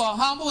 those who are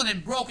humble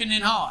and broken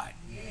in heart.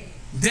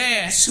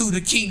 That's who the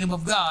kingdom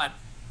of God,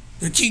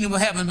 the kingdom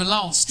of heaven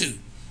belongs to.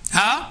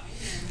 Huh?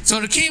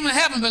 So the kingdom of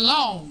heaven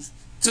belongs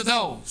to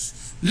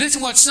those.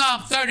 Listen what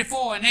Psalm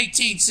 34 and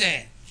 18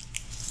 said.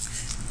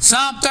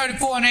 Psalm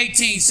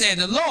 34:18 said,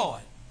 the Lord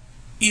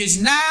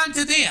is nigh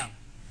unto them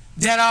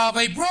that are of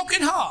a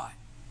broken heart,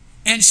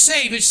 and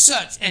saveth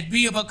such as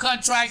be of a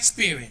contrite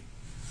spirit.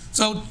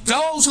 So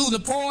those who are the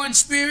poor in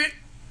spirit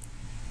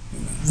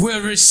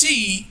will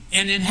receive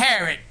and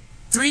inherit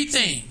three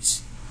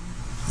things.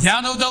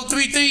 Y'all know what those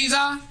three things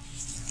are?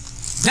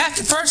 That's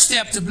the first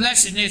step to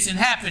blessedness and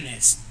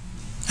happiness.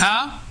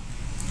 Huh?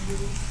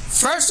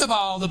 First of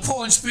all, the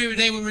poor in spirit,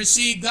 they will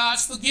receive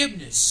God's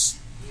forgiveness.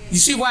 You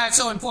see why it's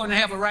so important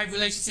to have a right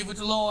relationship with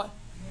the Lord?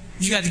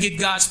 You got to get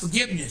God's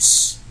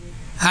forgiveness.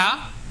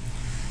 Huh?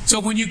 So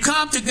when you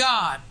come to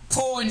God,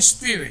 poor in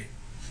spirit,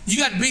 you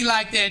got to be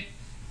like that.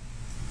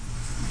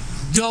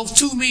 Those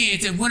two men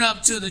that went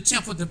up to the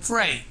temple to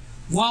pray.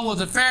 One was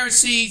the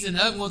Pharisees and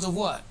the other was a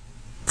what?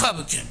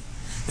 Publican.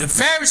 The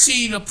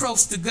Pharisees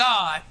approached to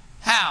God.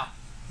 How?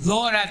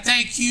 Lord, I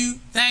thank you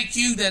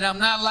that I'm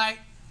not like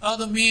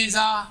other men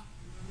are,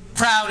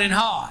 proud and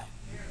hard.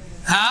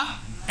 Huh?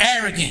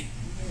 Arrogant.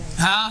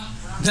 Huh?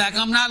 Like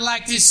I'm not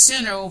like this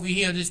sinner over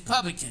here, this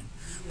publican.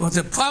 But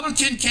the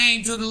publican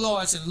came to the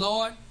Lord and said,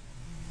 Lord,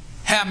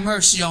 have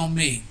mercy on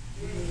me.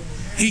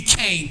 He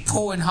came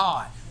poor in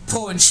heart,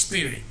 poor in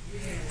spirit.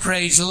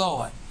 Praise the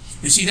Lord.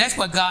 You see, that's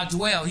where God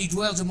dwells. He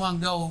dwells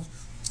among those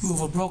who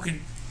have a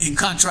broken and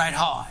contrite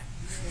heart.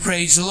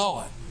 Praise the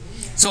Lord.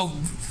 So,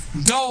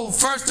 though,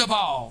 first of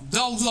all,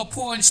 those who are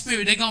poor in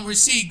spirit, they're going to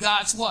receive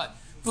God's what?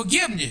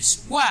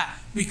 Forgiveness. Why?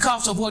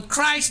 Because of what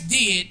Christ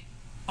did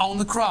on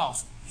the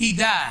cross. He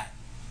died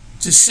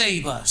to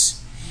save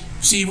us.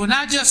 See, it was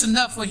not just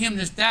enough for him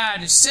to die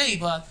to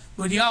save us,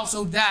 but he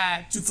also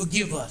died to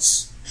forgive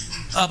us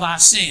of our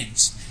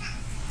sins.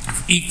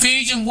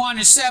 Ephesians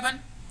 1:7,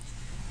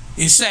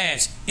 it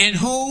says, in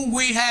whom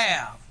we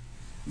have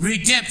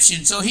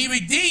redemption. So he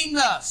redeemed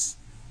us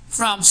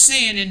from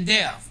sin and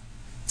death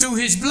through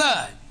his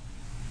blood.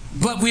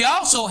 But we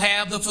also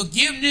have the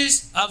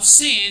forgiveness of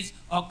sins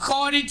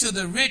according to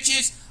the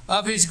riches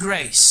of his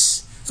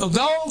grace. So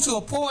those who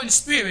are poor in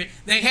spirit,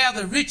 they have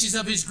the riches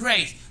of his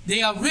grace.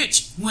 They are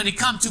rich when it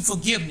comes to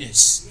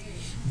forgiveness.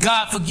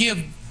 God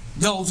forgive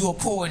those who are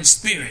poor in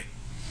spirit.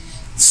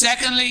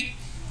 Secondly,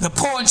 the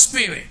poor in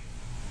spirit,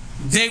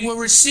 they will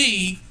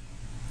receive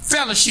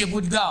fellowship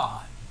with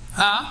God.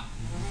 Huh?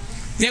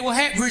 They will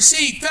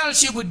receive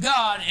fellowship with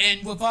God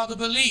and with other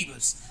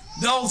believers.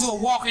 Those who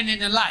are walking in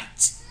the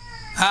light.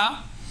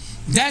 Huh?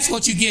 That's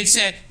what you get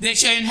said. They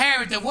shall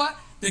inherit the what?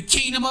 The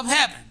kingdom of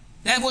heaven.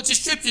 That's what the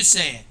scripture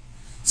said.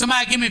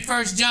 Somebody give me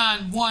 1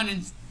 John 1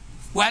 and,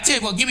 well, I tell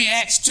you what, give me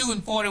Acts 2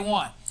 and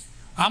 41.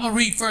 I'm going to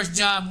read 1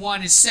 John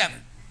 1 and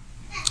 7.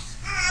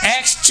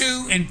 Acts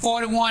 2 and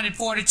 41 and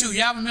 42.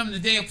 Y'all remember the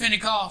day of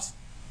Pentecost?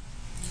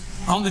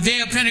 On the day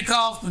of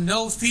Pentecost, when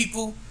those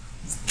people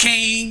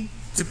came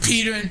to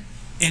Peter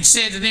and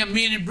said to them,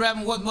 men and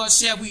brethren, what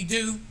must shall we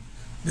do?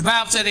 The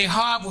Bible said their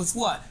heart was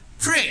what?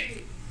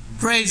 Pricked.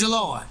 Praise the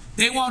Lord.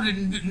 They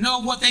wanted to know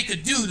what they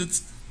could do to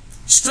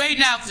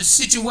straighten out the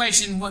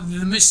situation,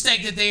 the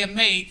mistake that they had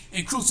made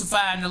in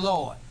crucifying the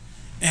Lord.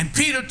 And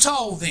Peter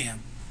told them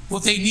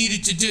what they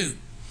needed to do.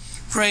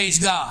 Praise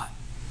God.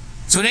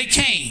 So they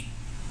came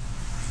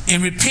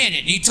and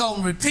repented. He told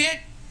them,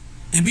 repent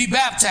and be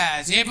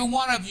baptized, every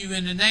one of you,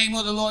 in the name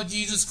of the Lord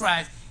Jesus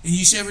Christ, and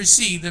you shall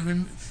receive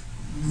the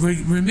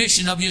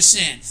remission of your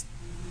sins.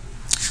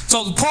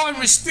 So the poor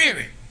in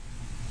spirit,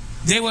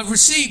 they will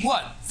receive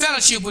what?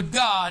 Fellowship with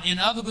God and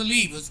other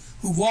believers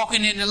who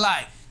walking in the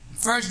light.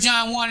 1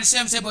 John 1 and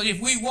 7 said, but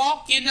if we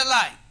walk in the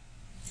light,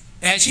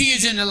 as he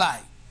is in the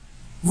light,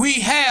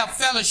 we have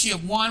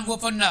fellowship one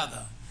with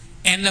another.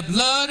 And the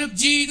blood of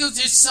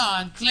Jesus, his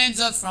son, cleanses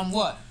us from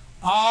what?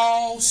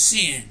 All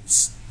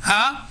sins.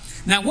 Huh?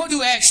 Now, what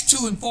do Acts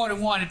 2 and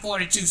 41 and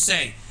 42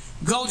 say?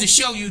 Go to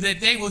show you that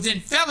they was in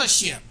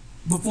fellowship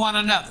with one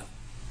another.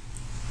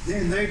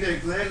 Then they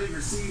that gladly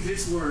received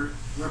his word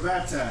were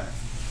baptized.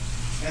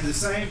 And the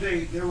same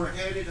day there were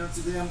added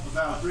unto them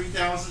about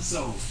 3,000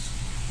 souls.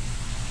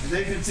 And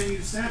they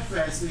continued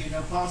steadfastly in the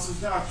apostles'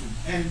 doctrine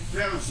and in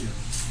fellowship,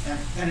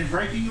 and in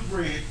breaking of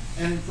bread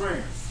and in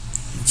prayers.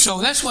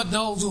 So that's what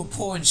those who are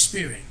poor in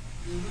spirit,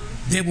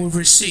 they will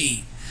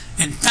receive.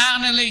 And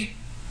finally,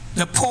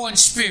 the poor in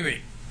spirit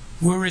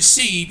will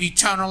receive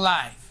eternal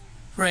life.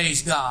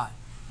 Praise God.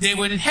 They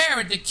will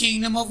inherit the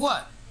kingdom of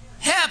what?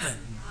 Heaven.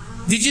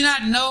 Did you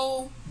not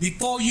know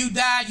before you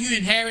died you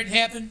inherit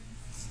heaven?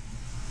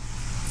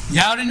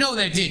 Y'all didn't know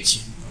that, did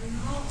you?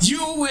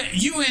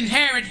 You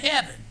inherit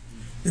heaven.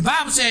 The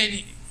Bible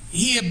said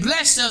he had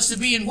blessed us to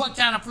be in what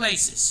kind of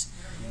places?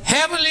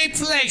 Heavenly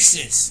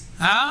places.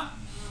 Huh?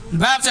 The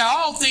Bible said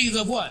all things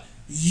are what?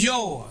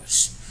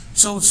 Yours.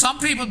 So some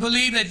people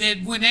believe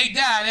that when they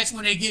die, that's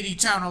when they get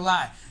eternal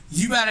life.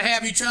 You better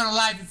have eternal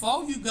life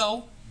before you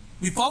go,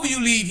 before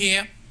you leave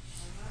here.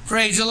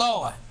 Praise the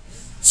Lord.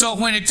 So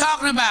when they're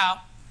talking about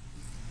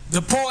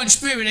the poor in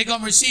spirit, they're going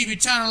to receive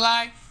eternal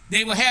life.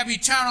 They will have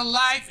eternal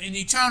life and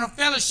eternal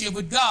fellowship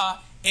with God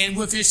and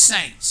with his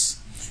saints.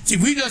 See,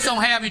 we just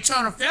don't have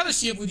eternal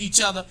fellowship with each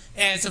other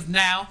as of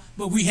now,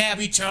 but we have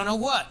eternal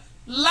what?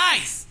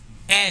 Life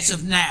as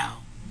of now.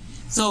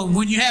 So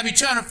when you have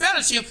eternal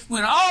fellowship,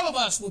 when all of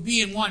us will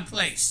be in one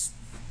place.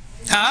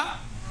 Huh?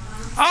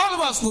 All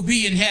of us will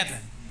be in heaven.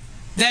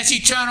 That's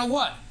eternal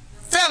what?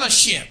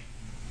 Fellowship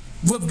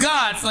with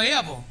God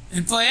forever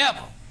and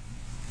forever.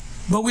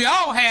 But we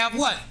all have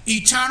what?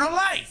 Eternal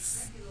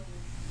life.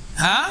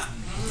 Huh?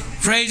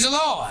 Praise the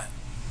Lord.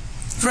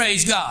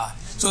 Praise God.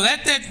 So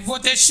that's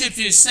what that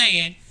scripture is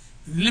saying.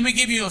 Let me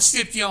give you a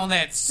scripture on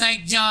that.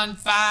 St. John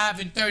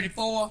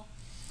 5:34.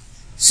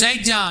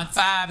 St. John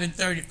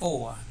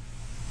 5:34.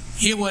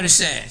 Hear what it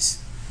says.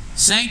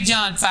 St.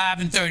 John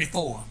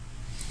 5:34.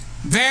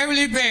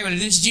 Verily, verily,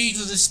 this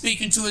Jesus is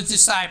speaking to his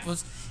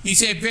disciples. He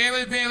said,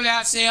 verily, verily,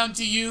 I say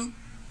unto you,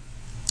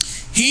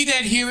 he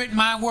that heareth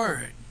my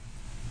word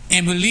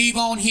and believe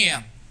on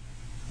him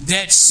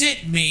that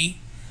sent me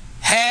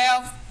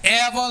have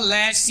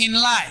everlasting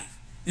life.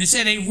 It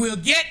said they will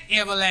get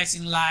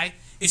everlasting life.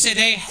 It said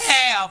they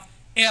have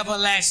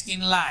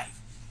everlasting life,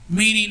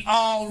 meaning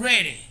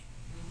already.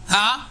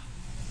 Huh?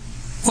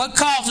 What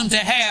caused them to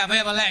have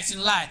everlasting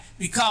life?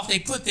 Because they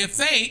put their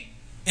faith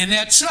and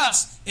their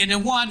trust in the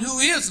one who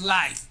is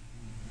life,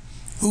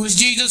 who is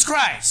Jesus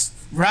Christ.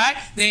 Right?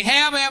 They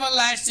have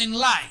everlasting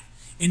life.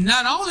 And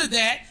not only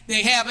that,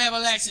 they have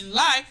everlasting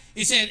life.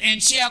 It said,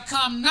 and shall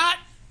come not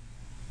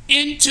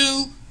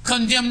into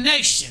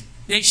condemnation.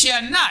 They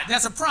shall not.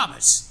 That's a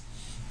promise.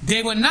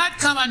 They will not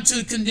come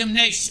unto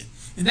condemnation.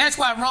 And that's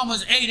why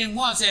Romans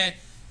 8:1 said,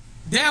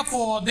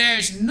 therefore there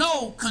is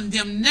no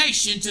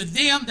condemnation to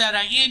them that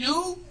are in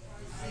who?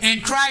 In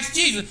Christ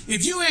Jesus.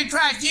 If you're in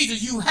Christ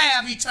Jesus, you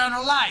have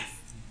eternal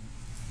life.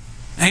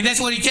 And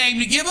that's what he came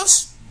to give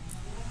us.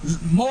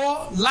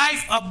 More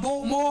life,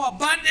 more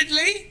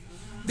abundantly.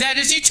 That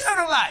is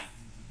eternal life.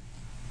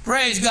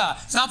 Praise God.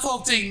 Some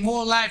folks think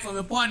more life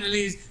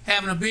abundantly is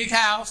having a big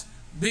house,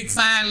 big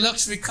fine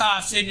luxury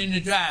car sitting in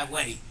the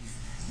driveway.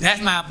 That's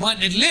my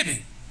abundant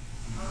living.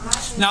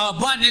 Now,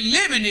 abundant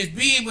living is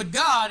being with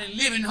God and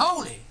living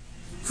holy.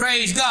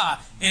 Praise God.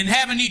 And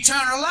having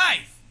eternal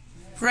life.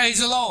 Praise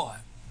the Lord.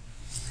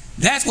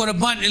 That's what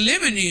abundant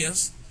living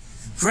is.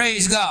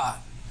 Praise God.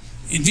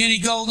 And then he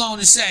goes on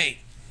to say,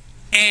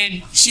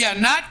 and shall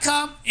not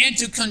come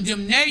into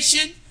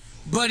condemnation,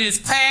 but is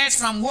passed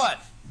from what?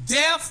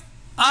 Death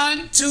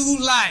unto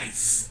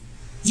life.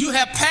 You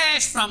have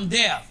passed from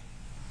death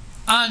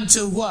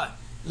unto what?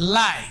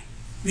 Life.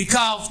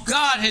 Because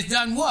God has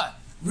done what?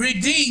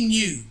 Redeemed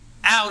you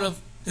out of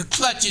the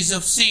clutches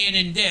of sin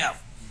and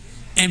death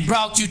and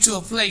brought you to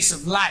a place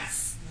of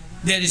life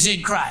that is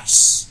in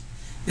Christ.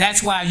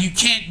 That's why you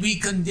can't be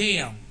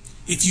condemned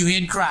if you're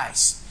in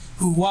Christ,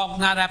 who walk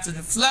not after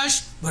the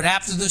flesh, but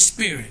after the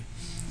Spirit.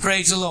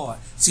 Praise the Lord.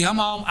 See,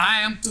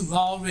 I am through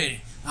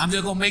already. I'm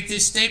just going to make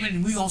this statement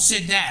and we're going to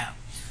sit down.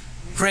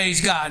 Praise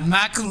God. In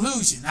my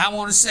conclusion, I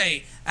want to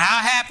say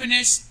our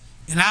happiness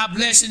and our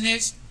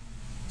blessedness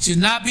should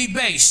not be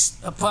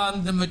based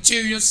upon the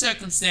material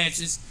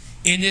circumstances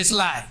in this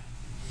life,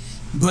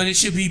 but it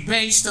should be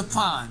based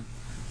upon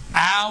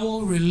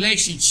our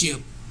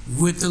relationship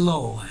with the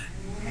Lord.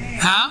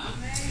 Huh?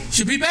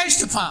 Should be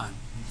based upon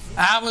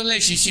our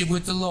relationship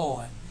with the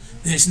Lord.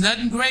 There's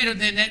nothing greater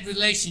than that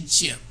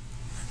relationship.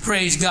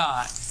 Praise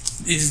God.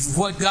 Is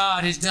what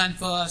God has done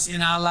for us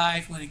in our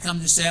life when it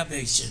comes to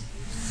salvation.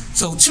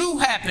 So true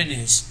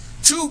happiness,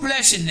 true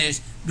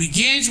blessedness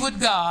begins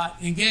with God,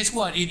 and guess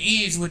what? It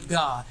ends with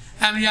God.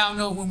 How many of y'all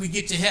know when we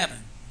get to heaven?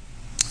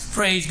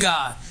 Praise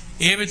God.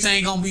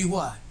 Everything gonna be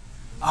what?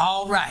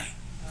 All right.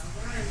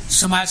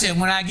 Somebody said,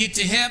 when I get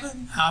to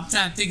heaven, I'm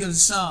trying to think of the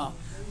song.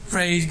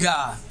 Praise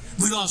God.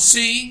 We're gonna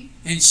sing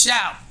and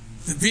shout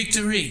the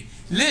victory.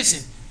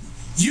 Listen,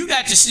 you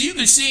can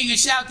sing and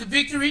shout the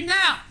victory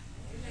now.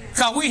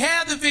 Because we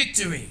have the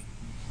victory.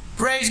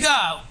 Praise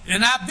God.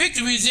 And our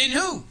victory is in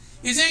who?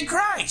 Is in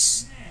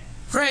Christ.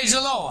 Praise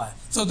the Lord.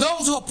 So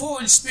those who are poor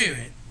in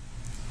spirit,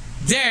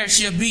 there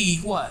shall be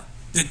what?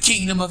 The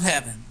kingdom of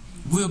heaven.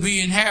 We'll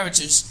be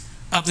inheritors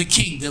of the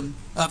kingdom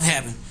of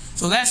heaven.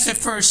 So that's the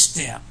first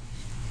step.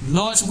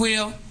 Lord's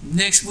will,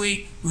 next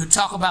week we'll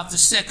talk about the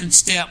second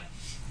step,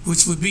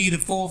 which would be the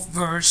 4th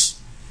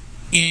verse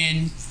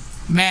in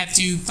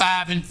Matthew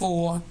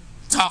 5:4,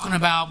 talking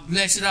about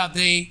blessed are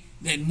they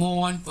that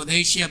mourn, for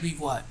they shall be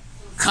what?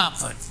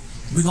 Comfort.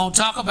 We're going to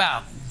talk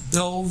about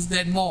those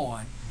that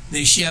mourn.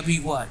 They shall be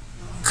what?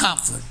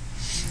 Comfort.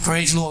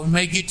 Praise the Lord. We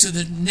may get to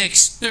the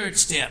next 3rd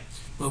step,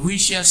 but we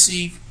shall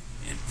see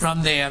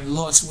from there the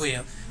Lord's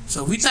will.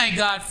 So we thank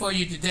God for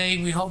you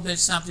today. We hope that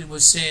something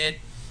was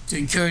said to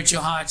encourage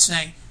your heart,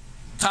 saying,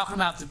 talking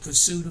about the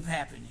pursuit of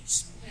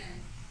happiness.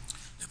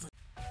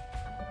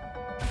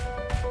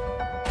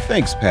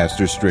 Thanks,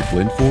 Pastor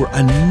Strickland, for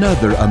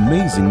another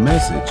amazing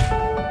message.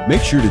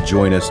 Make sure to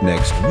join us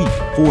next week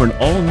for an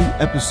all-new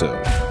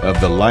episode of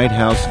the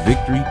Lighthouse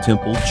Victory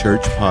Temple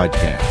Church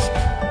podcast.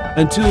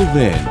 Until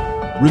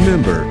then,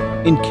 remember,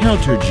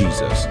 encounter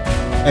Jesus,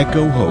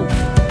 echo hope,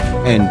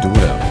 and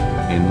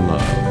dwell in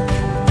love.